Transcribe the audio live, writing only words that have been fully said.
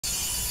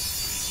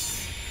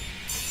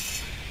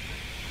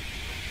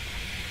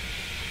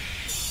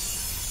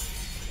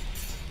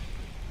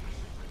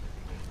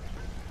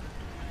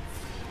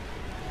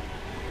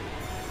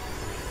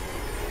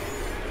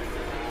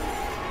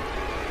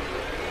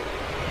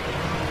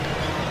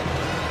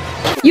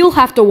You'll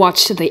have to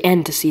watch to the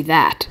end to see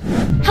that.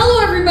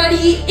 Hello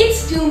everybody,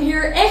 it's Doom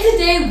here, and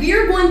today we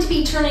are going to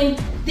be turning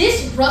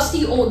this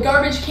rusty old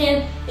garbage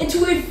can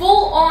into a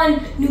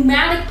full-on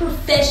pneumatic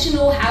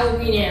professional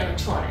Halloween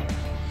animatronic.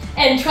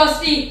 And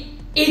trust me,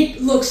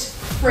 it looks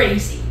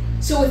crazy.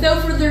 So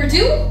without further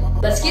ado,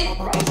 let's get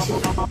right to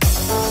it.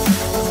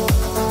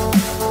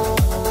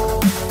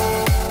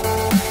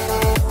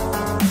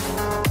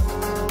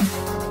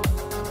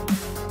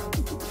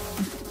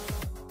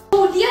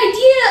 The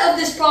idea of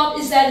this prop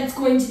is that it's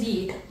going to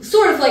be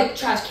sort of like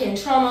trash can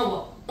trauma,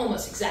 well,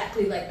 almost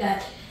exactly like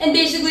that. And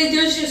basically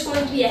there's just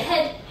going to be a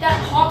head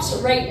that hops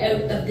right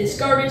out of this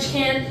garbage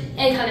can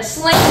and kind of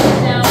slams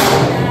it down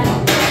like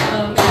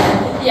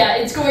that. Yeah,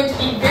 it's going to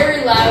be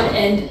very loud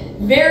and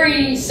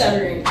very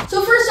stuttering.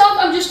 So first off,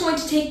 I'm just going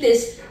to take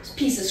this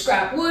piece of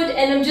scrap wood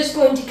and I'm just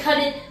going to cut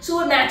it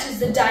so it matches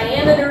the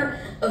diameter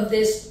of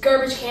this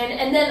garbage can,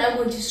 and then I'm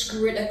going to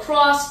screw it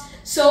across.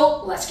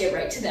 So let's get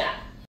right to that.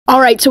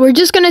 Alright, so we're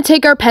just going to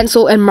take our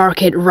pencil and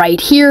mark it right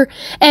here,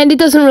 and it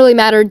doesn't really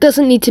matter, it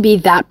doesn't need to be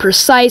that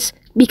precise,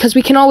 because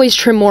we can always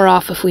trim more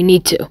off if we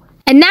need to.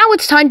 And now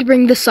it's time to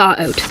bring the saw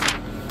out.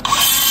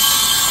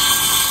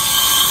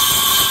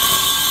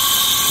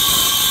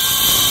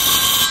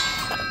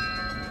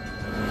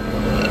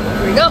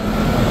 Here we go.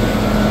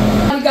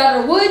 We got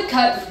our wood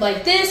cut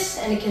like this,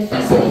 and it can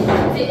easily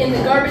fit in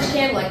the garbage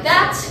can like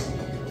that.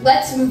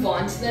 Let's move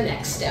on to the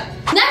next step.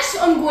 Next,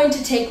 I'm going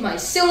to take my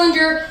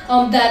cylinder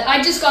that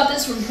I just got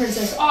this from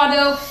Princess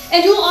Auto,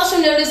 and you'll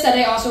also notice that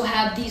I also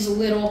have these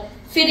little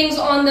fittings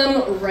on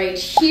them right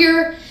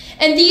here,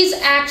 and these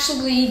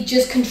actually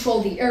just control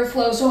the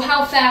airflow, so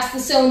how fast the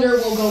cylinder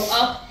will go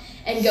up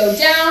and go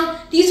down.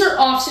 These are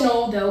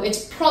optional, though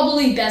it's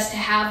probably best to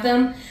have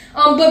them,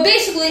 but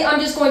basically I'm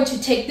just going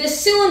to take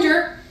this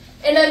cylinder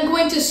and I'm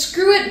going to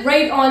screw it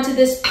right onto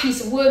this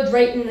piece of wood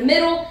right in the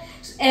middle.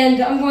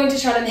 And I'm going to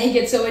try to make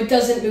it so it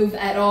doesn't move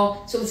at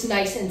all, so it's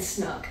nice and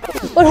snug.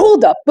 But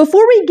hold up,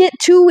 before we get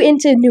too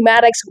into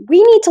pneumatics,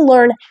 we need to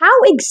learn how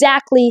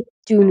exactly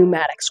do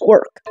pneumatics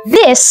work.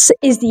 This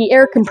is the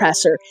air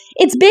compressor.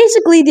 It's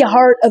basically the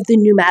heart of the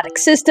pneumatic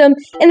system,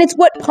 and it's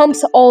what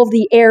pumps all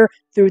the air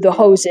through the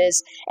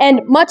hoses.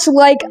 And much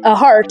like a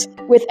heart,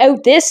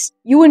 without this,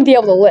 you wouldn't be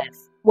able to live.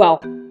 Well,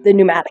 the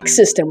pneumatic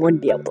system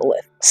wouldn't be able to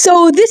live.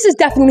 So this is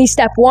definitely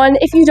step one.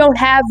 If you don't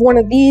have one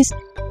of these,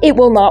 it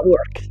will not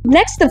work.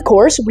 Next, of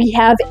course, we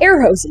have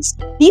air hoses.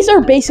 These are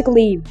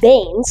basically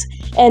vanes,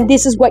 and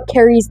this is what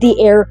carries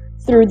the air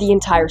through the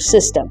entire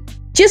system.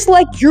 Just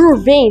like your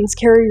veins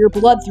carry your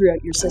blood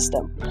throughout your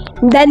system.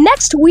 Then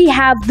next, we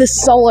have the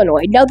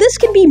solenoid. Now this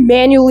can be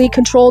manually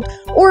controlled,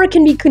 or it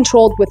can be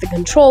controlled with a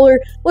controller,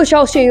 which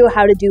I'll show you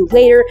how to do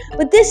later,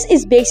 but this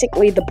is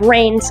basically the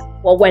brains,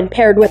 well, when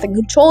paired with a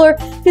controller,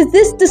 because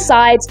this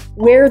decides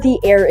where the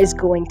air is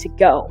going to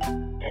go.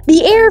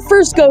 The air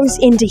first goes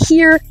into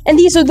here, and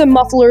these are the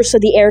mufflers so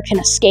the air can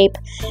escape.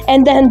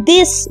 And then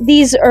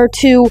these are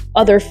two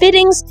other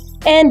fittings,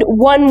 and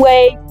one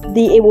way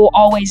it will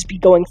always be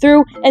going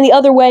through, and the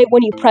other way,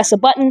 when you press a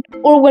button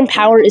or when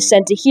power is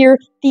sent to here,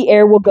 the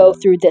air will go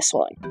through this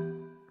one.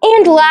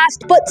 And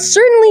last, but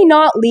certainly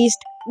not least,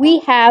 we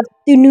have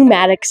the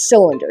pneumatic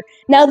cylinder.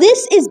 Now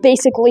this is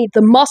basically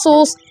the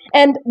muscles,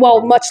 and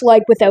well, much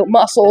like without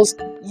muscles,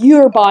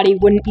 your body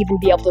wouldn't even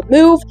be able to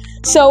move,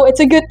 so it's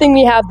a good thing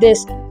we have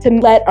this to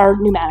let our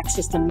pneumatic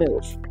system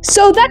move.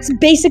 So that's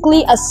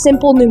basically a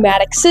simple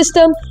pneumatic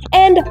system,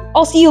 and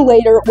I'll see you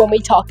later when we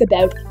talk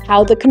about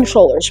how the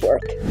controllers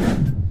work.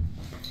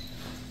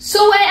 So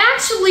I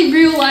actually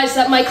realized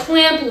that my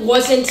clamp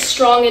wasn't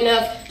strong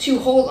enough to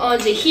hold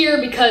onto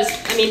here because,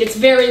 I mean, it's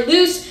very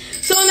loose.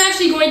 So I'm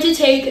actually going to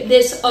take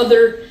this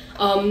other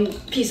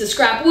piece of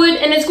scrap wood,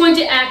 and it's going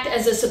to act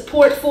as a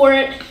support for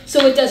it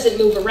so it doesn't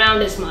move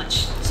around as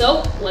much.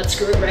 So let's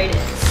screw it right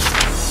in.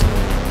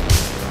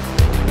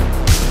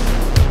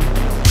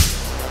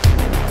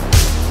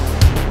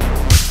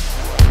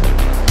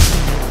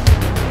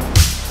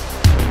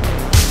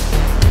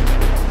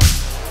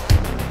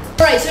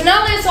 Alright, so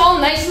now that it's all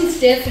nice and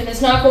stiff and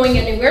it's not going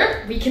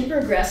anywhere, we can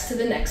progress to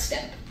the next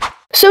step.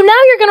 So now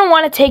you're going to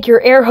want to take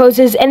your air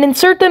hoses and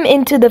insert them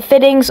into the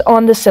fittings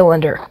on the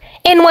cylinder.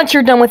 And once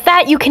you're done with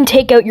that, you can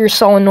take out your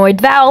solenoid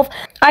valve.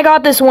 I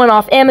got this one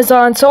off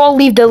Amazon, so I'll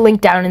leave the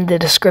link down in the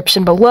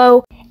description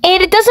below.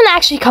 And it doesn't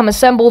actually come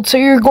assembled, so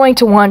you're going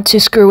to want to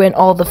screw in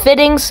all the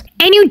fittings.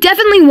 And you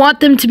definitely want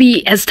them to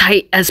be as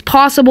tight as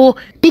possible,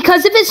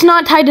 because if it's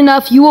not tight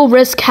enough, you will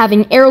risk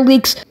having air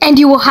leaks, and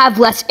you will have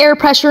less air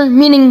pressure,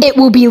 meaning it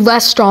will be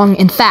less strong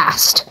and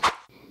fast.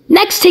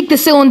 Next, take the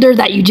cylinder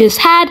that you just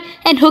had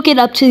and hook it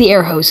up to the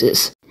air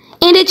hoses.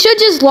 And it should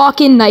just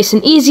lock in nice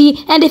and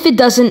easy, and if it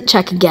doesn't,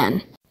 check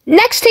again.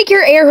 Next, take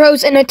your air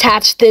hose and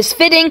attach this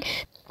fitting.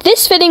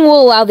 This fitting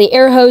will allow the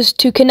air hose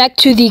to connect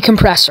to the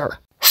compressor.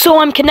 So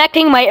I'm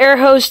connecting my air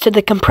hose to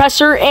the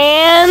compressor,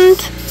 and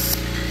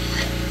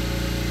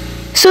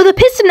so the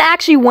piston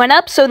actually went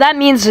up, so that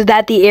means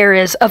that the air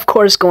is, of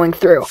course, going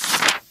through.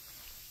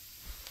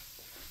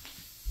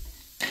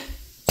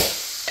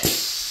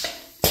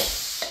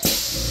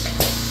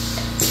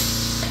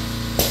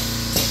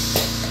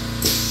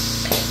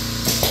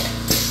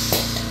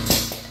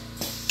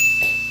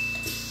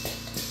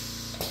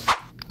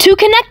 To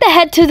connect the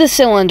head to the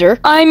cylinder,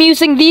 I'm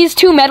using these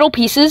two metal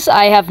pieces.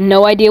 I have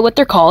no idea what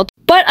they're called,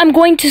 but I'm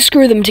going to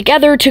screw them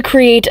together to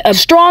create a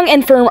strong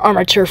and firm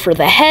armature for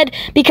the head,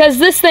 because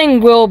this thing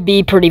will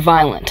be pretty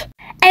violent.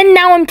 And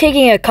now I'm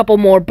taking a couple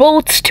more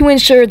bolts to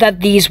ensure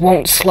that these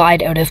won't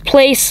slide out of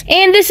place.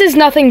 And this is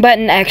nothing but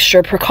an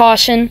extra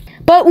precaution,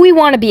 but we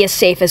want to be as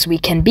safe as we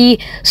can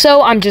be,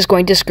 so I'm just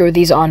going to screw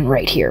these on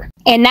right here.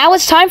 And now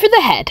it's time for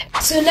the head.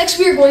 So next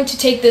we are going to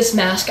take this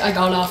mask I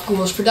got off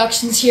Ghouls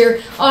Productions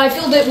here. I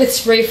filled it with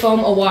spray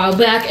foam a while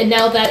back, and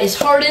now that is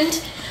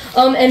hardened.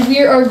 And we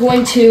are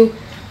going to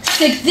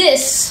stick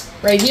this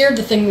right here,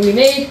 the thing we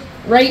made,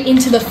 right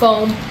into the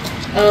foam.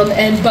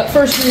 But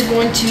first we're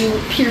going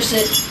to pierce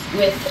it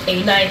with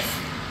a knife.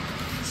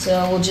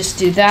 So we'll just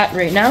do that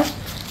right now.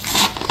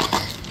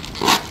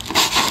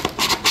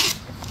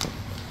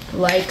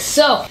 Like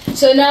so.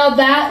 So now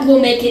that will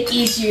make it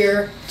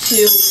easier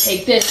to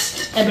take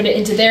this and put it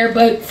into there,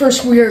 but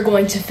first we are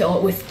going to fill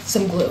it with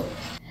some glue.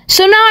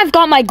 So now I've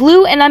got my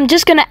glue, and I'm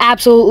just gonna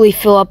absolutely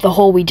fill up the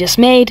hole we just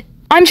made.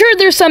 I'm sure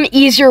there's some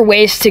easier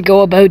ways to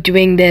go about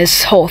doing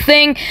this whole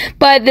thing,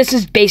 but this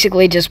is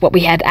basically just what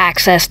we had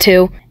access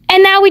to.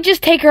 And now we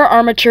just take our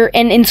armature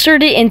and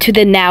insert it into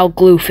the now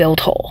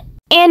glue-filled hole.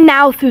 And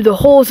now through the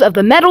holes of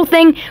the metal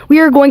thing, we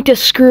are going to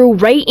screw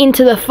right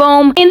into the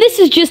foam. And this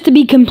is just to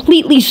be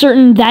completely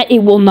certain that it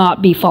will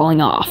not be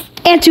falling off.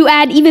 And to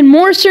add even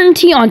more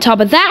certainty on top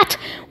of that,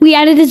 we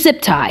added a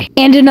zip tie,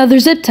 and another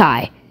zip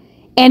tie,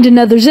 and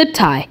another zip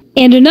tie,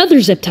 and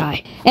another zip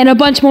tie, and a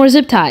bunch more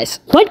zip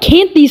ties. What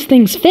can't these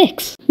things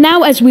fix?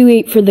 Now, as we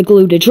wait for the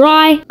glue to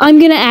dry, I'm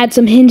gonna add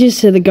some hinges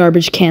to the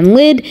garbage can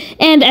lid,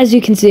 and as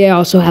you can see, I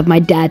also have my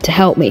dad to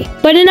help me.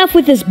 But enough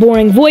with this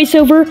boring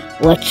voiceover,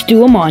 let's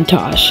do a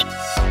montage.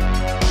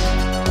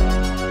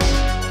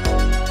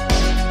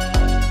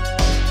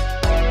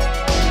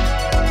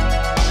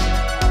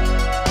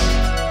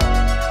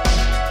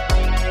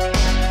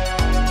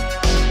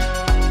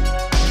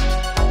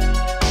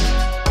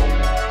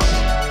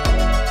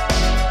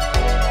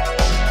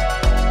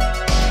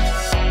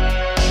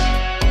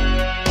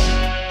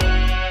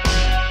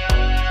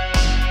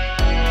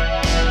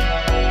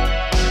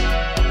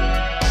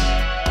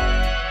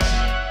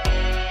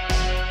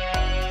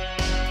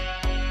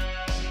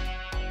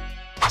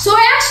 So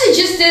I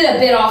actually just did a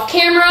bit off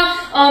camera,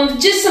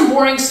 just some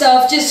boring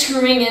stuff, just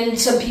screwing in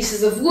some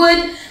pieces of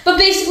wood. But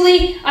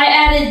basically, I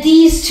added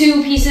these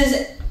two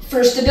pieces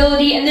for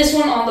stability and this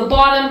one on the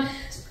bottom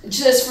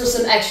just for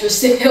some extra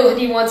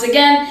stability once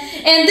again.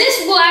 And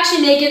this will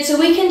actually make it so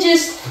we can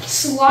just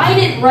slide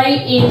it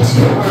right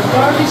into our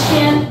garbage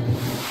can.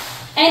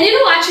 And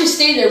it'll actually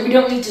stay there. We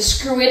don't need to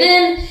screw it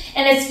in,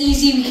 and it's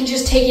easy. We can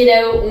just take it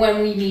out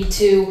when we need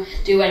to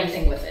do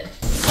anything with it.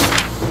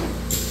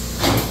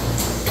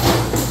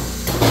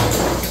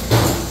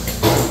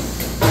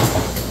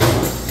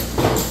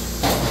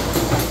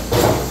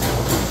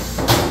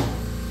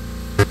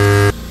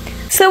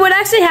 So what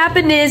actually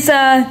happened is,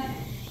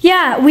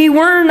 yeah, we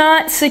were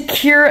not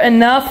secure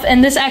enough,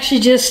 and this actually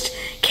just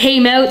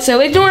came out, so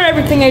ignore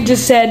everything I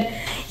just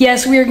said.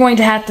 Yes, we are going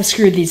to have to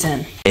screw these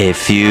in. A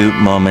few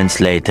moments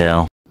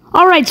later.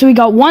 Alright, so we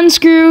got 1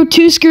 screw,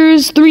 2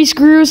 screws, 3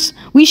 screws.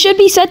 We should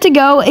be set to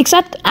go,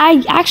 except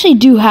I actually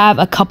do have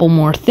a couple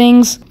more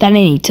things that I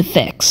need to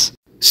fix.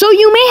 So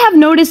you may have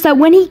noticed that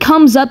when he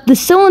comes up, the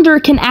cylinder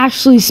can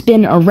actually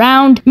spin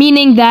around,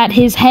 meaning that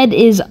his head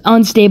is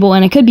unstable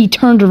and it could be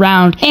turned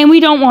around, and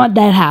we don't want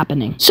that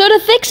happening. So to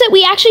fix it,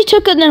 we actually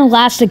took an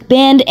elastic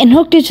band and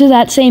hooked it to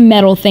that same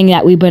metal thing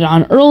that we put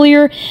on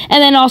earlier,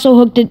 and then also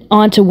hooked it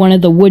onto one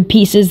of the wood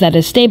pieces that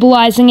is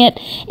stabilizing it,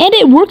 and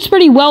it works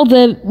pretty well.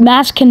 The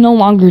mask can no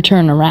longer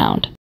turn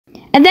around.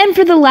 And then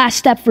for the last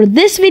step for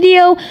this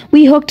video,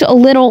 we hooked a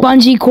little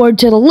bungee cord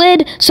to the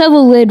lid so the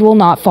lid will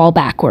not fall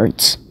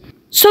backwards.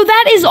 So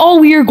that is all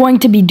we are going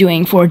to be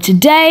doing for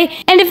today,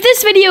 and if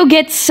this video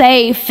gets,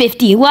 say,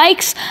 50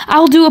 likes,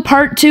 I'll do a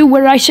part 2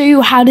 where I show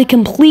you how to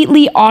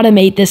completely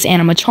automate this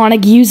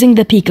animatronic using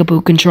the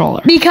Peekaboo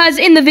controller. Because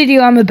in the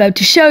video I'm about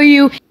to show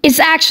you,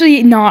 it's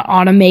actually not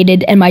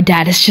automated and my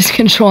dad is just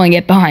controlling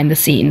it behind the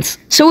scenes.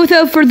 So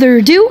without further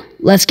ado,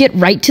 let's get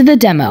right to the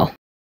demo.